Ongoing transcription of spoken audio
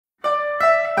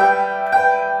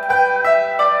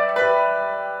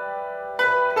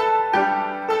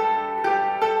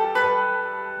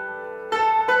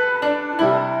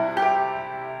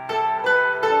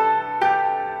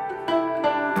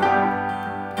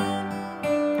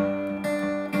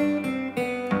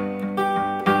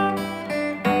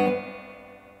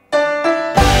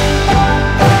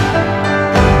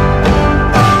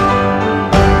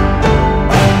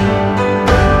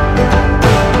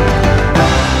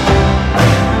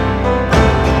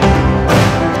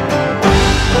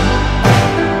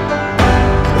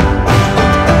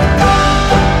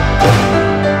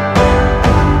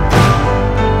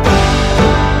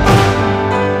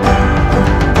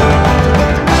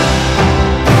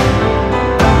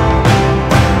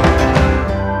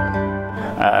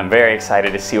very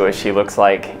excited to see what she looks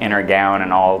like in her gown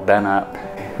and all done up.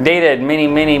 Dated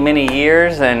many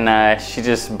years, and she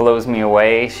just blows me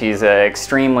away. She's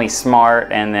extremely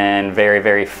smart and then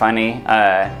very funny.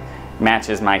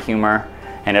 Matches my humor,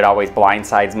 and it always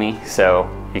blindsides me, so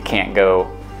you can't go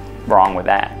wrong with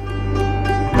that.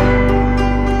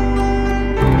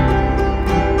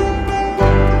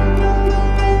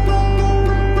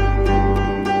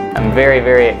 I'm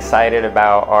very excited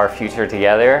about our future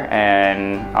together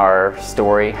and our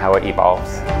story, how it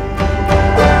evolves.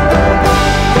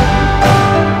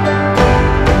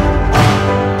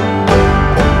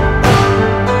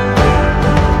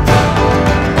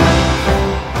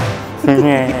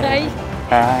 Hi.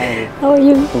 Hi. How are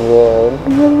you?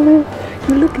 Good.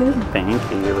 You look good. Thank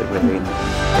you. You look very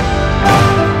nice.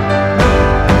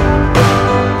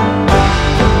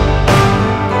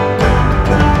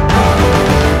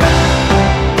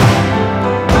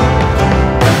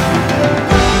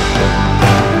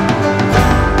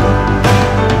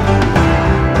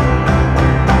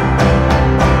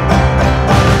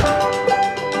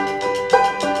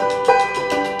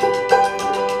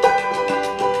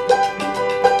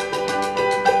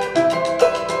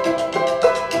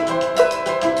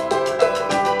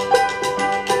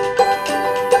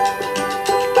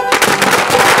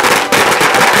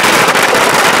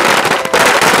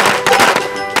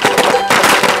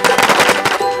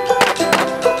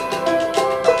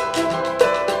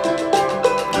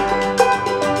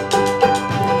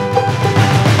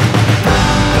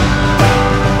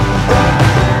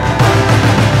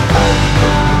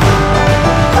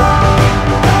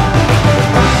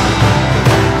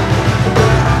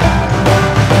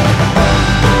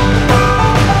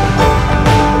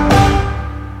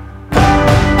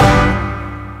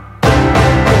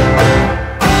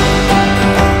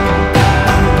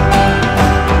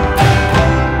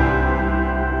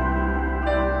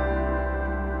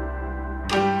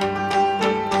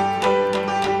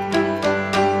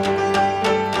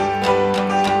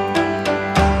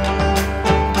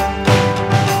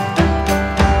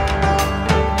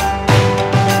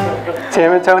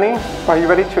 Tam and Tony, are you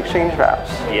ready to exchange vows?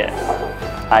 Yes.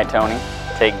 I, Tony,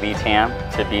 take thee, Tam,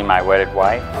 to be my wedded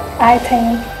wife. I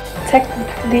take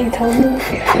thee, Tony,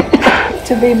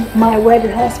 to be my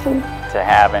wedded husband. To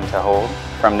have and to hold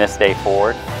from this day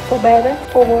forward. For better,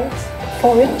 for worse,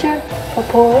 for richer, for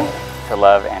poorer. To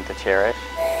love and to cherish.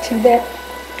 To death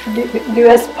do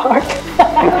us part.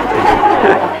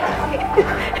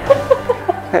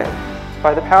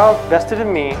 By the power vested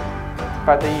in me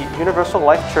by the Universal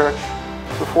Life Church,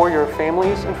 before your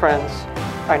families and friends,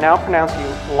 I now pronounce you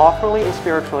lawfully and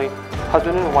spiritually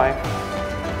husband and wife.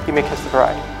 You may kiss the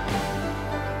bride.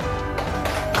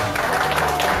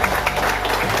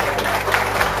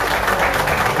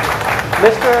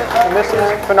 Mr. and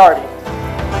Mrs. Bernardi.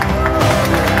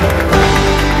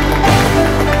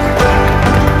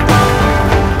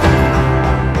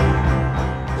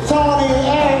 Tony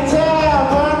and Tam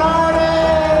Bernardi!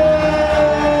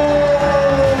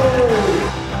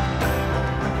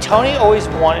 Tony always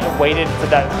waited for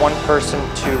that one person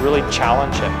to really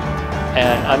challenge him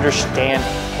and understand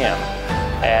him.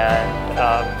 And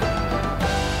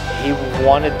he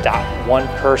wanted that one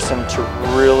person to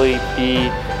really be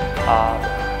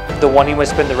the one he would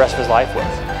spend the rest of his life with.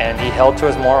 And he held to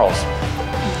his morals.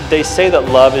 They say that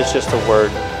love is just a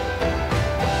word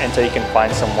until you can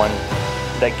find someone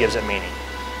that gives it meaning.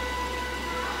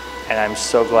 And I'm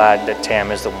so glad that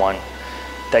Tam is the one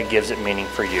that gives it meaning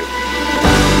for you.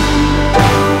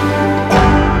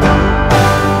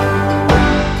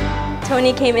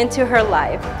 Tony came into her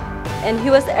life, and he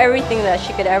was everything that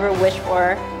she could ever wish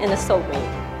for in a soulmate,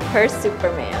 her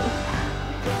Superman.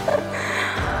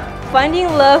 Finding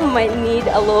love might need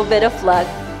a little bit of luck,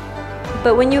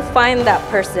 but when you find that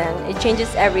person, it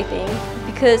changes everything,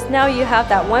 because now you have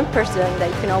that one person that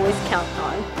you can always count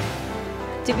on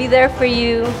to be there for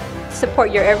you,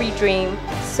 support your every dream,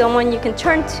 someone you can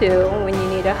turn to when you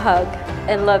need a hug,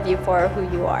 and love you for who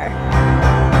you are.